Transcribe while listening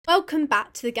Welcome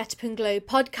back to the Get Up and Glow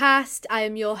podcast. I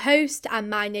am your host and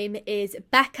my name is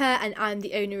Becca and I'm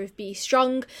the owner of Be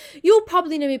Strong. You'll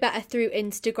probably know me better through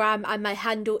Instagram and my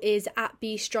handle is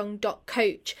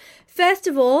 @bestrong.coach. First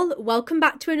of all, welcome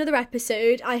back to another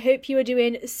episode. I hope you are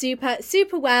doing super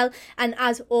well, and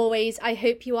as always, I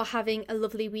hope you are having a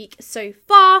lovely week so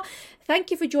far.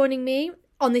 Thank you for joining me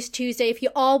on this Tuesday if you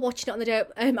are watching it on the day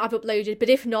I've uploaded, but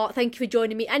if not, thank you for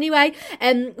joining me anyway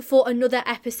for another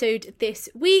episode this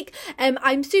week.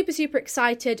 I'm super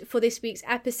excited for this week's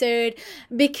episode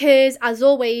because, as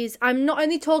always, I'm not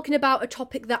only talking about a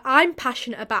topic that I'm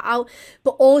passionate about,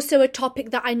 but also a topic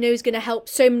that I know is going to help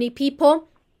so many people.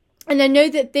 And I know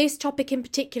that this topic in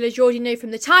particular, as you already know from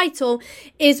the title,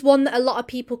 is one that a lot of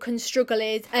people can struggle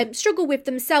with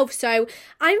themselves. So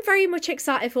I'm very much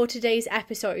excited for today's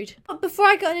episode. But before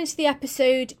I get into the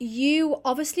episode, you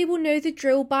obviously will know the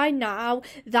drill by now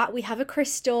that we have a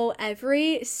crystal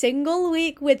every single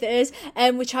week with us,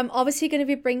 which I'm obviously going to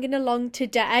be bringing along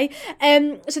today.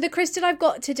 So the crystal I've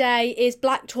got today is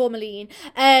black tourmaline,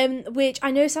 which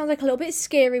I know sounds like a little bit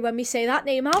scary when we say that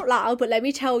name out loud, but let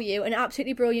me tell you, an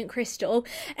absolutely brilliant crystal,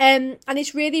 and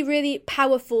it's really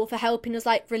powerful for helping us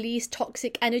release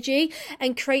toxic energy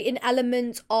and creating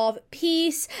elements of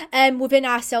peace within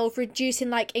ourselves,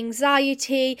 reducing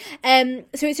anxiety,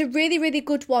 so it's a really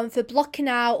good one for blocking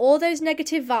out all those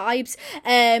negative vibes,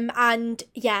 and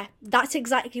yeah, that's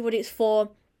exactly what it's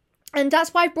for. And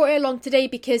that's why I brought it along today,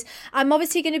 because I'm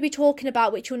obviously going to be talking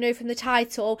about, which you'll know from the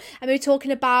title, I'm going to be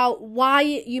talking about why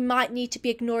you might need to be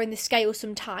ignoring the scale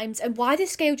sometimes and why the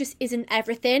scale just isn't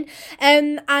everything.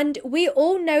 And we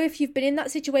all know, if you've been in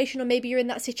that situation, or maybe you're in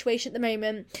that situation at the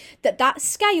moment, that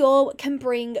scale can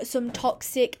bring some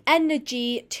toxic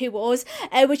energy to us,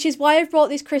 which is why I've brought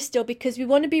this crystal, because we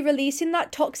want to be releasing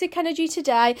that toxic energy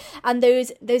today, and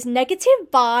those negative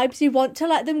vibes, we want to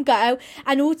let them go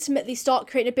and ultimately start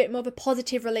creating a bit more of a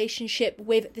positive relationship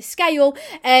with the scale,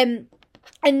 and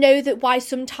know that why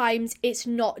sometimes it's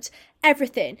not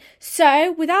everything.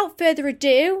 So without further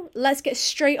ado, let's get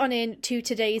straight on into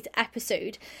today's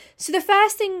episode. So the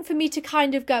first thing for me to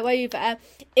kind of go over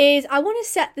is I want to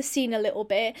set the scene a little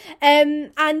bit,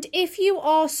 and if you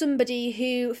are somebody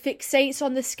who fixates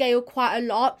on the scale quite a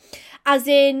lot, as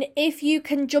in if you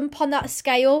can jump on that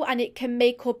scale and it can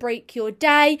make or break your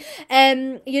day,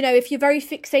 if you're very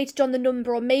fixated on the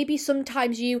number, or maybe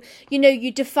sometimes you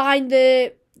define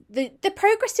the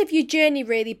progress of your journey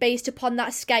really based upon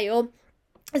that scale,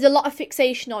 there's a lot of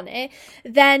fixation on it,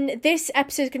 then this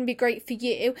episode is going to be great for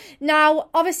you. Now,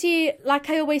 obviously, like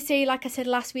I always say, like I said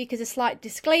last week as a slight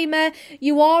disclaimer,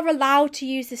 you are allowed to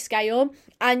use the scale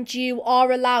and you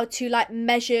are allowed to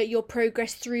measure your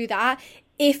progress through that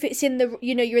if it's in the,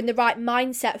 you're in the right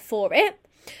mindset for it.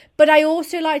 But I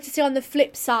also like to say on the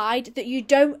flip side that you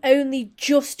don't only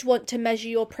just want to measure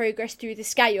your progress through the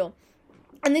scale.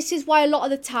 And this is why a lot of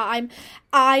the time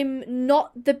I'm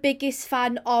not the biggest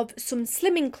fan of some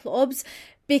slimming clubs,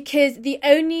 because the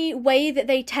only way that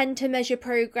they tend to measure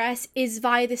progress is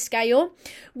via the scale.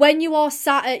 When you are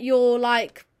sat at your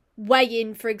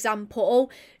weigh-in, for example,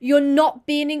 you're not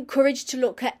being encouraged to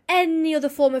look at any other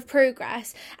form of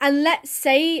progress. And let's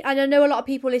say, and I know a lot of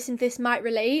people listening to this might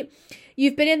relate,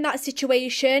 you've been in that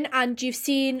situation and you've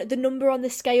seen the number on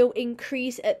the scale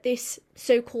increase at this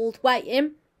so-called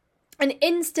weigh-in. And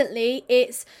instantly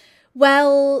it's,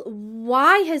 well,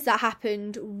 why has that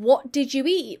happened? What did you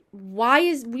eat? Why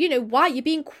you're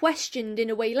being questioned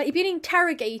in a way, you're being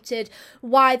interrogated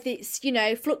why this,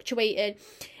 fluctuated.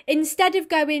 Instead of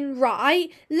going,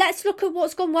 right, let's look at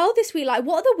what's gone well this week.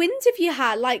 What other wins have you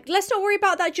had? Let's not worry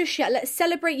about that just yet. Let's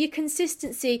celebrate your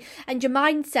consistency and your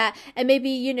mindset and maybe,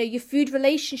 your food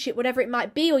relationship, whatever it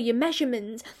might be, or your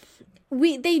measurements.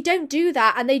 They don't do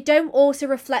that, and they don't also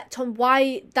reflect on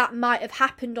why that might have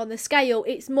happened on the scale.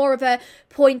 It's more of a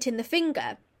point in the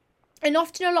finger. And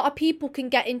often a lot of people can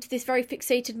get into this very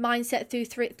fixated mindset through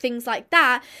things like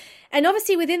that. And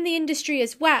obviously within the industry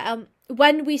as well,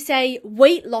 when we say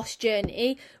weight loss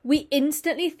journey, we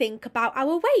instantly think about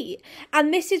our weight.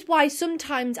 And this is why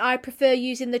sometimes I prefer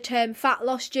using the term fat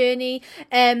loss journey,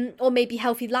 or maybe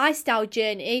healthy lifestyle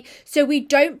journey. So we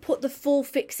don't put the full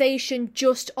fixation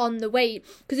just on the weight.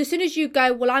 Because as soon as you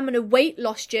go, well, I'm on a weight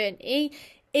loss journey,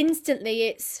 instantly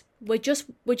it's, we're just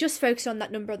focused on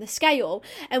that number on the scale.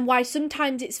 And why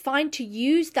sometimes it's fine to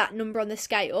use that number on the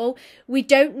scale, we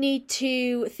don't need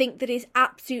to think that it's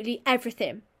absolutely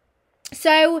everything.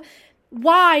 So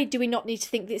why do we not need to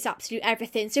think that it's absolute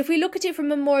everything? So if we look at it from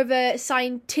a more of a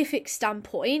scientific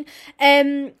standpoint,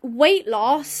 weight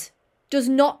loss does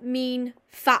not mean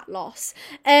fat loss.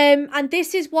 And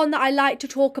this is one that I like to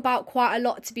talk about quite a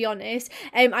lot, to be honest.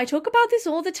 I talk about this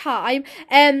all the time,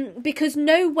 because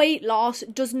no weight loss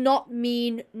does not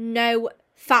mean no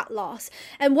fat loss.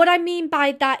 And what I mean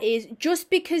by that is, just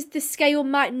because the scale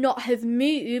might not have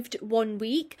moved 1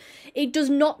 week, it does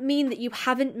not mean that you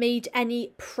haven't made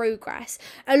any progress.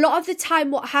 A lot of the time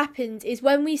what happens is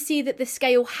when we see that the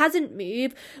scale hasn't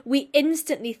moved, we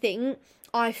instantly think,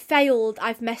 I failed,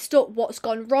 I've messed up, what's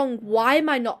gone wrong, why am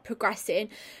I not progressing?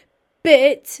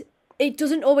 But it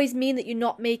doesn't always mean that you're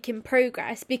not making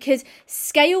progress, because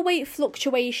scale weight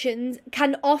fluctuations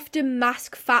can often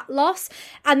mask fat loss.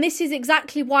 And this is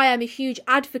exactly why I'm a huge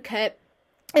advocate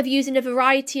of using a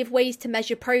variety of ways to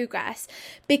measure progress,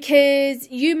 because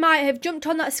you might have jumped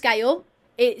on that scale,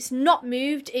 it's not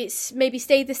moved, it's maybe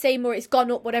stayed the same or it's gone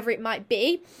up, whatever it might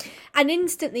be, and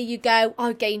instantly you go,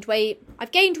 I've gained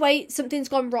weight, something's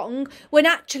gone wrong, when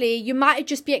actually you might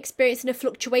just be experiencing a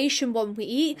fluctuation 1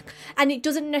 week, and it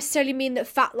doesn't necessarily mean that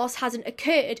fat loss hasn't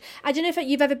occurred. I don't know if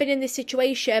you've ever been in this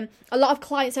situation. A lot of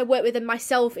clients I work with, and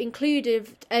myself included,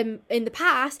 in the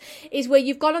past, is where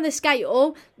you've gone on the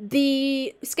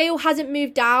scale hasn't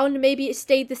moved down, maybe it's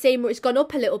stayed the same or it's gone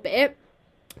up a little bit,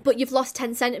 but you've lost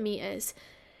 10 centimeters.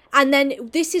 And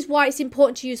then this is why it's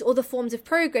important to use other forms of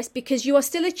progress, because you are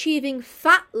still achieving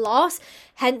fat loss,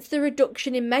 hence the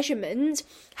reduction in measurement.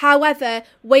 However,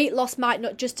 weight loss might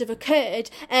not just have occurred,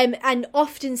 and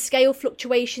often scale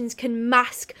fluctuations can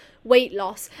mask weight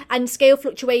loss, and scale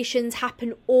fluctuations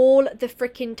happen all the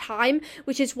freaking time,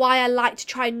 which is why I like to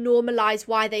try and normalize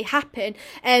why they happen.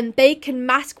 They can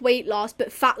mask weight loss,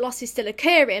 but fat loss is still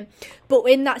occurring. But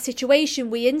in that situation,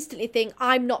 we instantly think,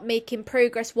 I'm not making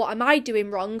progress, what am I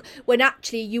doing wrong? When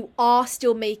actually you are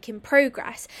still making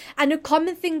progress. And a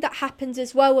common thing that happens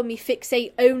as well when we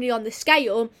fixate only on the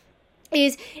scale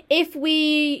is, if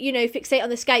we, fixate on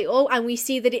the scale and we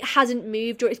see that it hasn't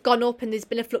moved or it's gone up and there's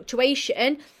been a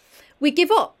fluctuation, we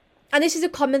give up. And this is a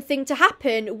common thing to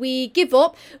happen. We give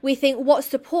up, we think, what's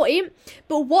the point?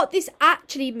 But what this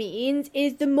actually means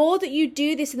is, the more that you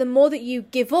do this and the more that you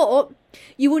give up,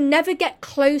 you will never get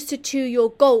closer to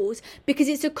your goals, because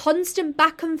it's a constant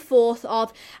back and forth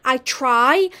of, I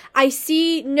try, I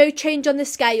see no change on the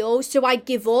scale, so I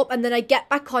give up, and then I get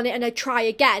back on it and I try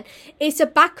again. It's a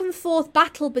back and forth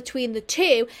battle between the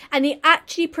two, and it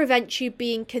actually prevents you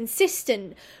being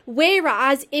consistent.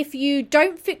 Whereas if you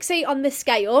don't fixate on the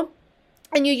scale,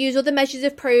 and you use other measures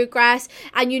of progress,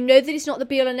 and you know that it's not the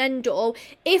be all and end all,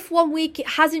 if 1 week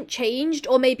it hasn't changed,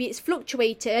 or maybe it's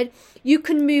fluctuated, you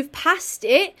can move past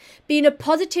it, be in a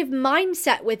positive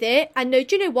mindset with it, and know,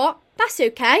 do you know what? That's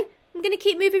okay. I'm going to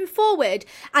keep moving forward.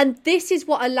 And this is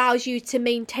what allows you to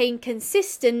maintain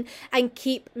consistent and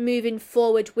keep moving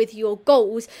forward with your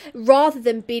goals, rather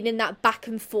than being in that back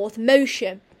and forth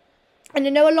motion. And I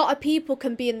know a lot of people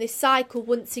can be in this cycle.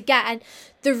 Once again,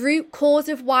 the root cause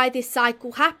of why this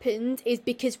cycle happens is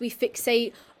because we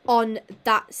fixate on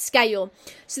that scale.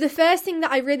 So the first thing that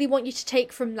I really want you to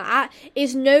take from that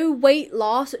is, no weight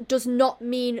loss does not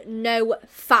mean no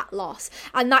fat loss.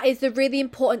 And that is the really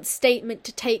important statement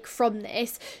to take from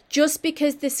this. Just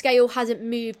because the scale hasn't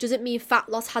moved doesn't mean fat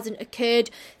loss hasn't occurred.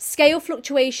 Scale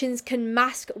fluctuations can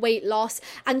mask weight loss,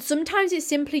 and sometimes it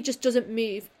simply just doesn't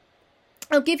move.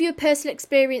 I'll give you a personal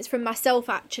experience from myself,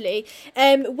 actually.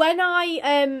 When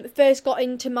I first got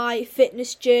into my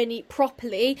fitness journey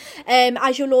properly,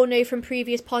 as you'll all know from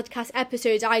previous podcast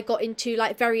episodes, I got into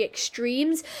very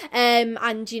extremes, and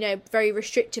very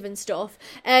restrictive and stuff.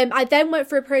 I then went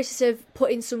through a process of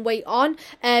putting some weight on.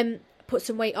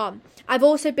 I've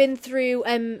also been through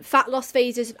fat loss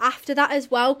phases after that as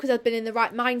well, because I've been in the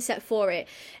right mindset for it.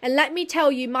 And let me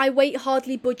tell you, my weight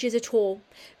hardly budges at all.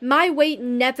 My weight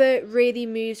never really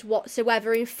moves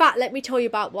whatsoever. In fact, let me tell you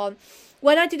about one.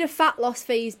 When I did a fat loss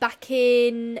phase back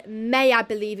in May, I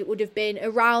believe it would have been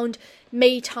around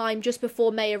May time, just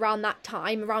before May, around that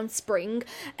time, around spring,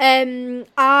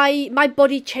 my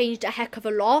body changed a heck of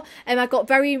a lot, and I got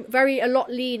a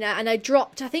lot leaner, and I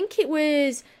dropped, I think it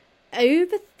was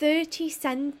over 30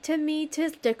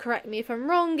 centimeters. Don't correct me if I'm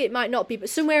wrong, it might not be, but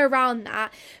somewhere around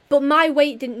that. But my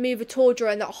weight didn't move at all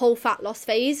during that whole fat loss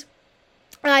phase.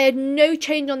 I had no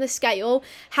change on the scale.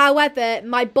 However,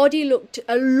 my body looked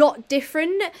a lot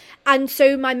different, and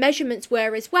so my measurements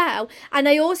were as well. And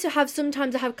I also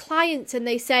sometimes I have clients and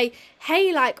they say,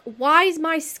 hey, why is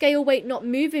my scale weight not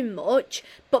moving much,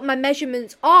 but my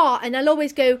measurements are? And I'll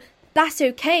always go, that's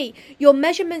okay. Your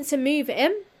measurements are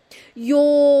moving.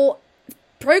 Your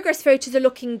progress photos are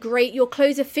looking great. Your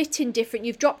clothes are fitting different.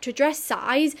 You've dropped a dress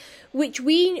size, which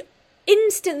we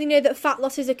instantly know that fat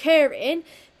loss is occurring.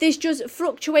 there's just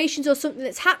fluctuations or something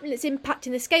that's happening that's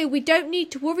impacting the scale, we don't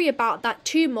need to worry about that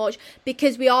too much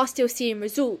because we are still seeing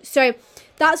results. So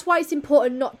that's why it's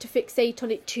important not to fixate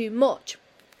on it too much.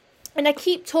 And I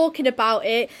keep talking about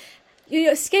it,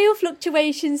 scale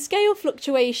fluctuations,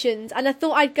 and I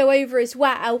thought I'd go over as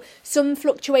well some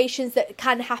fluctuations that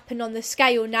can happen on the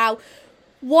scale. Now,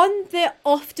 one that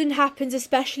often happens,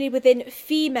 especially within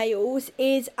females,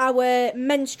 is our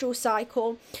menstrual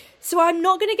cycle. So I'm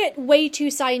not going to get way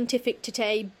too scientific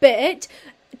today, but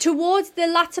towards the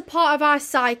latter part of our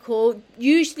cycle,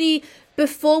 usually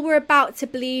before we're about to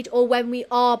bleed or when we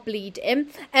are bleeding,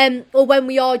 or when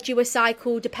we are due a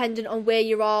cycle, depending on where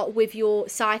you are with your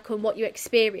cycle and what you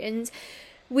experience,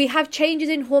 we have changes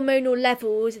in hormonal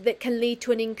levels that can lead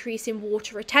to an increase in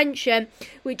water retention,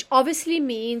 which obviously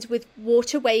means with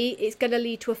water weight, it's going to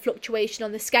lead to a fluctuation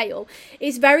on the scale.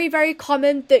 It's very, very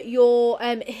common that your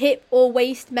hip or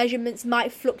waist measurements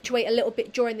might fluctuate a little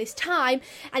bit during this time.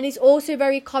 And it's also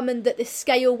very common that the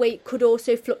scale weight could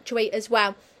also fluctuate as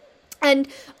well. And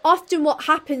often what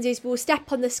happens is we'll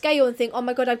step on the scale and think, oh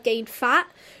my God, I've gained fat.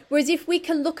 Whereas if we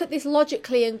can look at this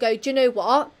logically and go, do you know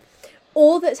what?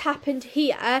 All that's happened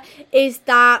here is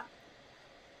that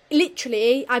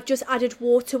literally I've just added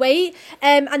water weight.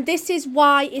 And this is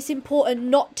why it's important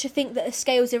not to think that the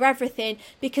scales are everything,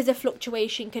 because a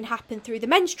fluctuation can happen through the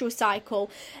menstrual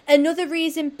cycle. Another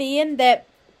reason being that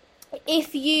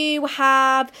if you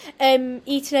have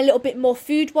eaten a little bit more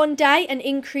food one day and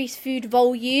increased food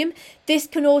volume, this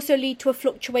can also lead to a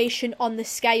fluctuation on the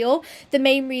scale. The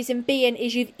main reason being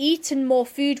is you've eaten more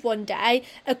food one day,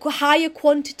 a higher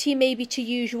quantity maybe to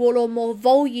usual or more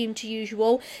volume to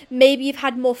usual. Maybe you've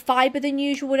had more fibre than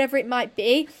usual, whatever it might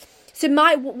be. So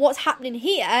what's happening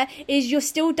here is you're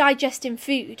still digesting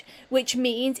food, which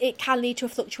means it can lead to a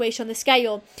fluctuation on the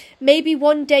scale. Maybe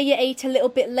one day you ate a little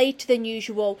bit later than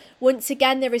usual. Once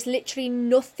again, there is literally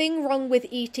nothing wrong with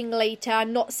eating later.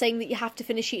 I'm not saying that you have to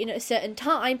finish eating at a certain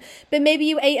time, but maybe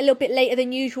you ate a little bit later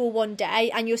than usual one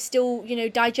day and you're still,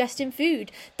 digesting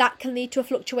food. That can lead to a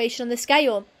fluctuation on the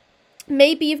scale.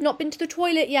 Maybe you've not been to the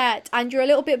toilet yet and you're a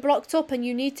little bit blocked up and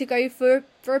you need to go for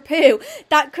a poo.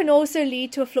 That can also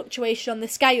lead to a fluctuation on the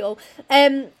scale.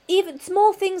 Even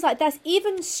small things like this,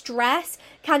 even stress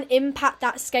can impact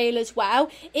that scale as well.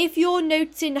 If you're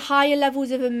noticing higher levels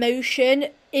of emotion,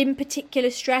 in particular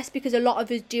stress, because a lot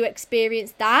of us do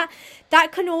experience that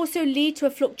can also lead to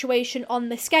a fluctuation on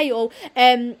the scale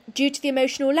due to the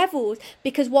emotional levels.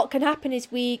 Because what can happen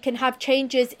is we can have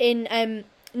changes in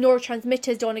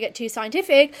neurotransmitters, don't want to get too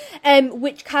scientific,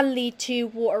 which can lead to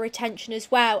water retention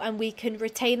as well, and we can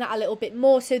retain that a little bit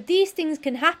more. So these things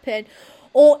can happen.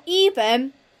 Or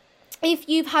even if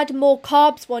you've had more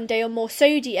carbs one day or more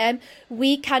sodium,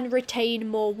 we can retain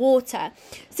more water.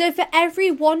 So for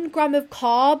every 1 gram of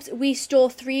carbs, we store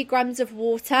 3 grams of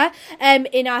water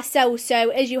in our cells. So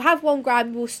as you have 1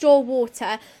 gram, we'll store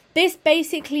water. This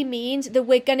basically means that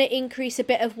we're going to increase a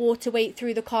bit of water weight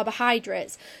through the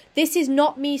carbohydrates. This is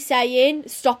not me saying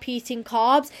stop eating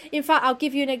carbs. In fact, I'll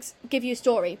give you a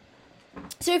story.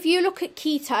 So if you look at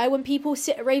keto, when people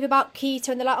rave about keto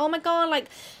and they're like, oh my God,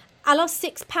 I lost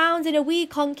 6 pounds in a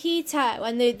week on keto,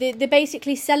 and they're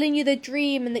basically selling you the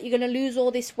dream and that you're going to lose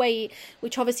all this weight,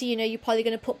 which obviously, you're probably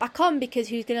going to put back on, because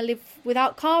who's going to live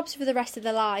without carbs for the rest of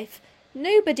their life?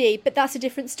 Nobody. But that's a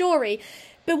different story.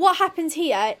 But what happens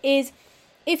here is,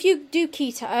 if you do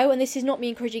keto, and this is not me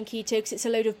encouraging keto because it's a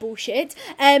load of bullshit,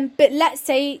 but let's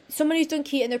say someone who's done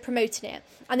keto and they're promoting it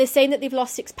and they're saying that they've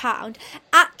lost 6 pounds,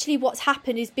 actually what's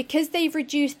happened is because they've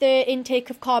reduced their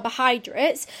intake of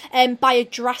carbohydrates by a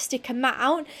drastic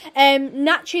amount,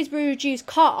 naturally as we reduce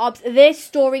carbs, they're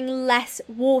storing less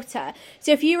water.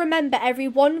 So if you remember, every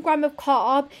 1 gram of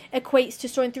carb equates to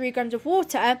storing 3 grams of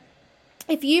water.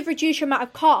 If you've reduced your amount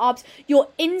of carbs, you're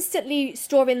instantly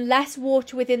storing less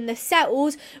water within the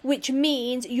cells, which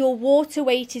means your water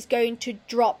weight is going to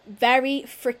drop very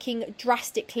freaking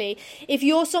drastically. If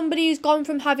you're somebody who's gone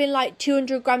from having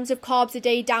 200 grams of carbs a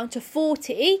day down to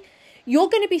 40, you're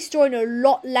going to be storing a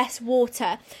lot less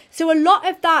water. So a lot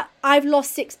of that I've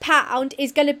lost 6 pounds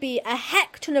is going to be a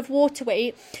heck ton of water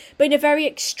weight, but in a very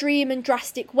extreme and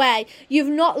drastic way. You've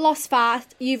not lost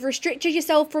fat, you've restricted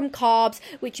yourself from carbs,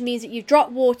 which means that you've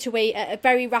dropped water weight at a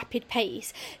very rapid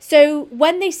pace. So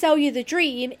when they sell you the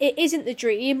dream, it isn't the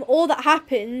dream. All that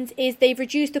happens is they've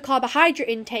reduced the carbohydrate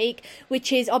intake,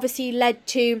 which is obviously led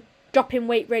to dropping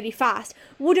weight really fast.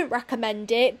 Wouldn't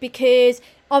recommend it, because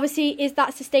obviously, is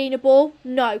that sustainable?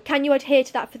 No. Can you adhere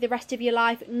to that for the rest of your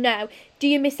life? No. Do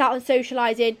you miss out on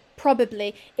socialising?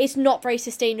 Probably. It's not very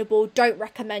sustainable. Don't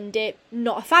recommend it.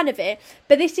 Not a fan of it.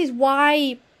 But this is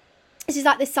why this is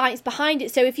like the science behind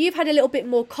it. So if you've had a little bit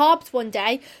more carbs one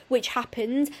day, which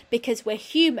happens because we're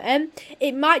human,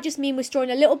 it might just mean we're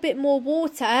storing a little bit more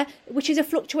water, which is a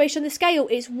fluctuation on the scale.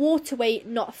 It's water weight,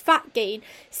 not fat gain.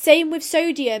 Same with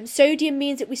sodium. Sodium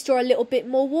means that we store a little bit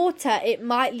more water. It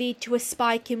might lead to a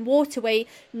spike in water weight,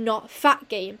 not fat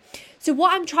gain. So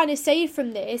what I'm trying to say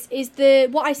from this is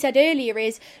what I said earlier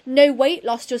is no weight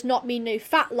loss does not mean no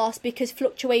fat loss, because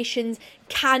fluctuations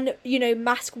can,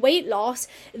 mask weight loss.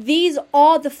 These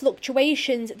are the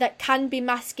fluctuations that can be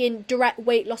masking direct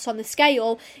weight loss on the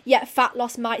scale, yet fat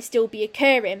loss might still be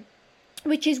occurring,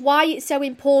 which is why it's so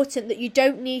important that you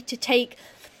don't need to take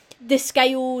the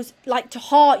scales like to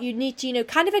heart. You need to,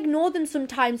 kind of ignore them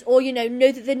sometimes, or,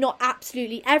 know that they're not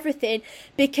absolutely everything,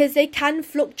 because they can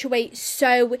fluctuate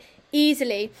so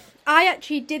easily. I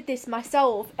actually did this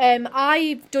myself.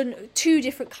 I've done 2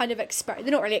 different kind of experiments.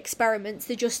 They're not really experiments,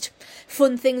 they're just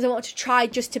fun things I want to try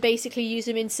just to basically use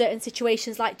them in certain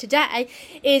situations. Like today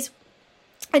is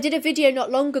I did a video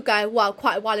not long ago, well,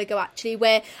 quite a while ago actually,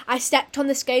 where I stepped on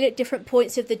the scale at different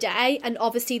points of the day, and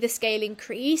obviously the scale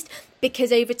increased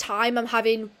because over time I'm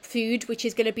having food which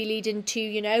is going to be leading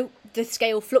to, the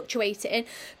scale fluctuating.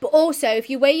 But also, if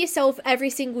you weigh yourself every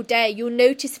single day, you'll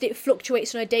notice that it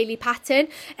fluctuates on a daily pattern,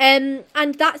 and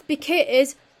that's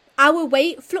because our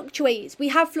weight fluctuates. We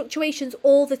have fluctuations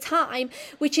all the time,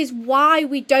 which is why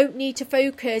we don't need to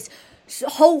focus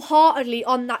wholeheartedly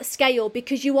on that scale,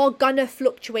 because you are gonna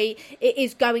fluctuate. It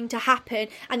is going to happen,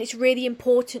 and it's really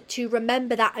important to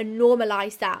remember that and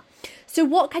normalize that. So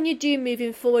what can you do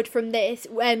moving forward from this,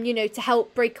 to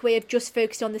help break away of just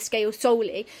focusing on the scale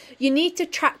solely? You need to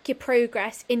track your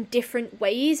progress in different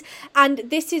ways, and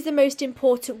this is the most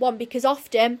important one, because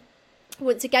often,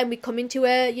 once again, we come into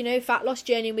a fat loss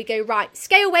journey and we go, right,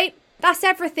 scale weight, that's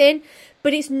everything.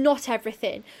 But it's not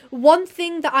everything. One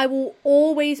thing that I will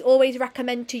always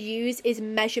recommend to use is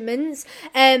measurements.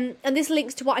 And this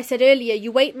links to what I said earlier.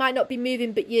 Your weight might not be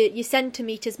moving, but your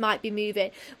centimetres might be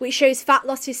moving, which shows fat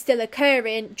loss is still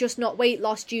occurring, just not weight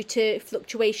loss due to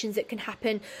fluctuations that can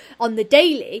happen on the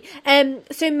daily.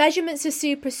 So measurements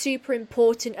are super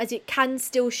important, as it can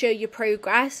still show your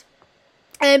progress.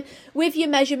 With your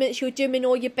measurements, you're doing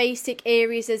all your basic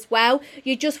areas as well.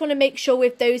 You just want to make sure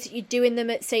with those that you're doing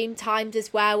them at same times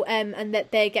as well, and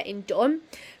that they're getting done.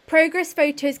 Progress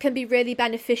photos can be really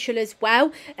beneficial as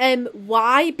well.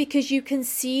 Why? Because you can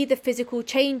see the physical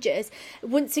changes.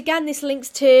 Once again, this links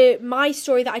to my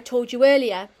story that I told you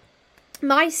earlier.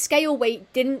 My scale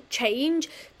weight didn't change.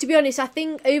 To be honest, I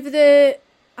think I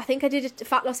did a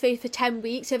fat loss phase for 10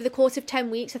 weeks. Over the course of 10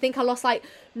 weeks, I think I lost like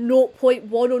 0.1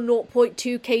 or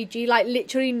 0.2 kg, like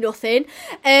literally nothing.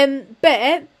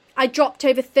 But I dropped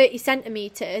over 30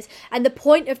 centimetres. And the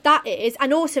point of that is,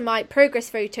 and also my progress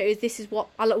photos, this is what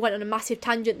I went on a massive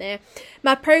tangent there.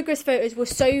 My progress photos were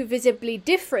so visibly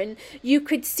different. You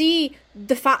could see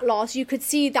the fat loss, you could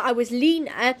see that I was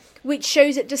leaner, which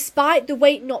shows that despite the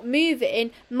weight not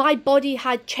moving, my body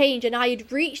had changed and I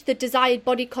had reached the desired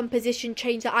body composition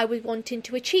change that I was wanting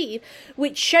to achieve,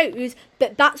 which shows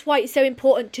that that's why it's so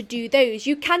important to do those.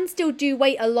 You can still do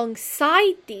weight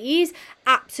alongside these,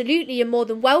 absolutely, you're more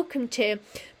than welcome to,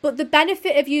 but the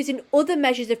benefit of using other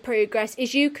measures of progress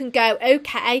is you can go,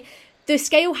 okay, the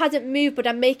scale hasn't moved, but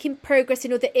I'm making progress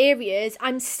in other areas.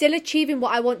 I'm still achieving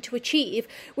what I want to achieve.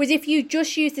 Whereas if you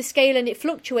just use the scale and it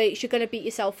fluctuates, you're going to beat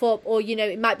yourself up, or,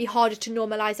 it might be harder to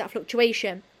normalise that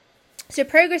fluctuation. So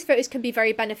progress photos can be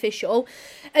very beneficial.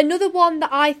 Another one that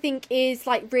I think is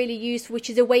really useful, which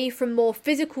is away from more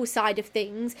physical side of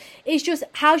things, is just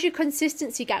how's your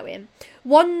consistency going?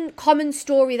 One common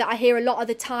story that I hear a lot of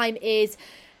the time is,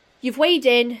 you've weighed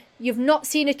in, you've not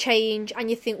seen a change, and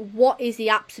you think, what is the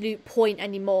absolute point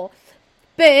anymore?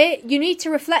 But you need to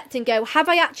reflect and go, have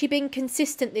I actually been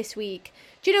consistent this week?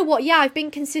 Do you know what? Yeah, I've been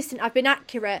consistent, I've been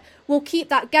accurate. We'll keep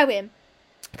that going.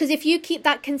 Because if you keep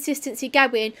that consistency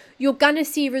going, you're going to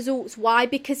see results. Why?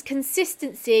 Because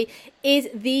consistency is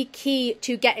the key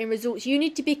to getting results. You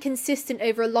need to be consistent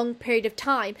over a long period of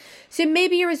time. So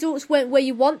maybe your results weren't where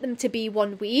you want them to be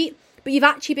one week, but you've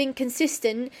actually been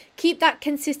consistent. Keep that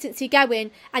consistency going,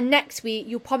 and next week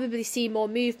you'll probably see more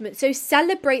movement. So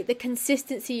celebrate the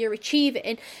consistency you're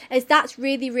achieving, as that's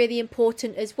really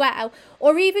important as well.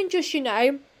 Or even just,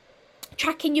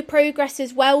 tracking your progress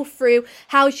as well through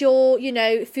how's your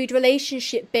food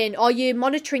relationship been. Are you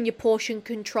monitoring your portion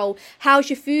control? How's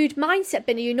your food mindset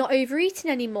been? Are you not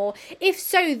overeating anymore? If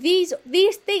so, these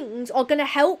things are going to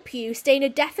help you stay in a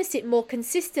deficit more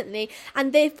consistently,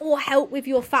 and therefore help with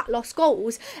your fat loss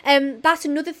goals. That's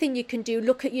another thing you can do.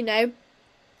 Look at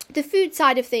the food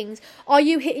side of things. Are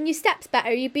you hitting your steps better?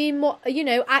 Are you being more,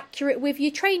 accurate with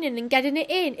your training and getting it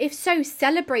in? If so,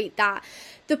 celebrate that.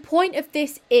 The point of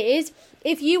this is,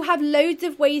 if you have loads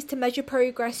of ways to measure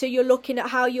progress, so you're looking at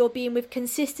how you're being with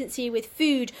consistency, with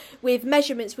food, with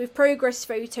measurements, with progress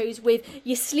photos, with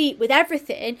your sleep, with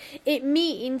everything, it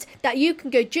means that you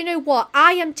can go, do you know what?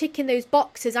 I am ticking those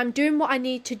boxes. I'm doing what I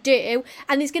need to do.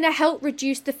 And it's going to help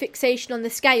reduce the fixation on the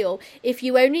scale. If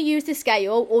you only use the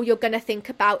scale, all you're going to think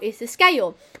about is the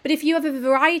scale. But if you have a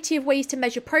variety of ways to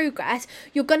measure progress,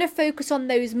 you're going to focus on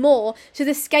those more. So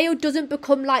the scale doesn't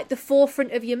become like the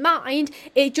forefront of your mind.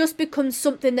 It just becomes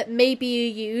something that maybe you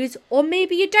use or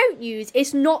maybe you don't use.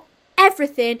 It's not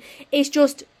everything. It's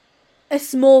just a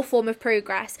small form of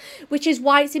progress, which is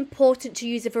why it's important to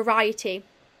use a variety.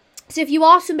 So if you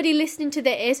are somebody listening to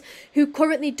this who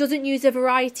currently doesn't use a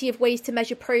variety of ways to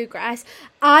measure progress,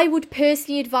 I would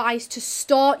personally advise to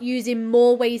start using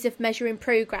more ways of measuring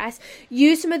progress.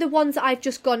 Use some of the ones that I've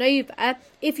just gone over.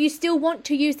 If you still want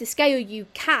to use the scale, you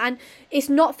can. It's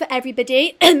not for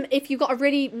everybody. If you've got a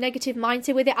really negative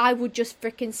mindset with it, I would just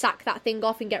freaking sack that thing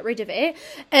off and get rid of it.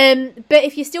 But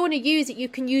if you still want to use it, you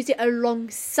can use it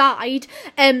alongside.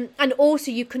 And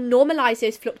also you can normalize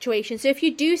those fluctuations. So if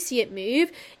you do see it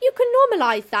move, you can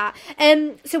normalize that.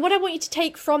 So what I want you to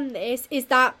take from this is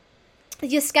that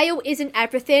your scale isn't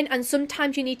everything, and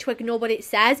sometimes you need to ignore what it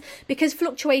says because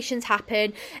fluctuations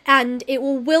happen and it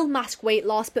will mask weight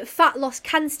loss, but fat loss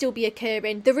can still be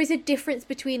occurring. There is a difference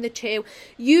between the two.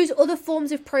 Use other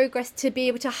forms of progress to be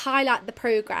able to highlight the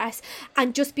progress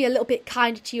and just be a little bit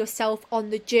kinder to yourself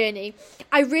on the journey.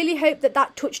 I really hope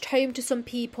that touched home to some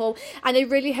people, and I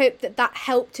really hope that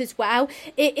helped as well.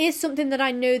 It is something that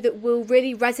I know that will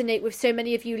really resonate with so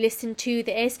many of you listening to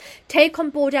this. Take on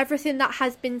board everything that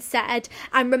has been said,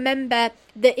 and remember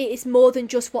that it is more than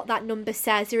just what that number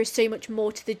says. There is so much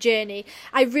more to the journey.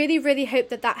 I really, really hope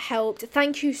that helped.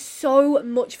 Thank you so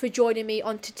much for joining me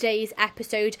on today's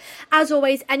episode. As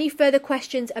always, any further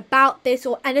questions about this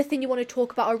or anything you want to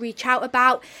talk about or reach out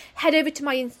about, head over to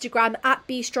my Instagram at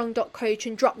bestrong.coach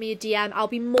and drop me a DM. I'll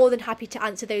be more than happy to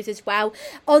answer those as well.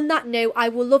 On that note, I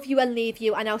will love you and leave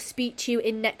you, and I'll speak to you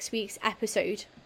in next week's episode.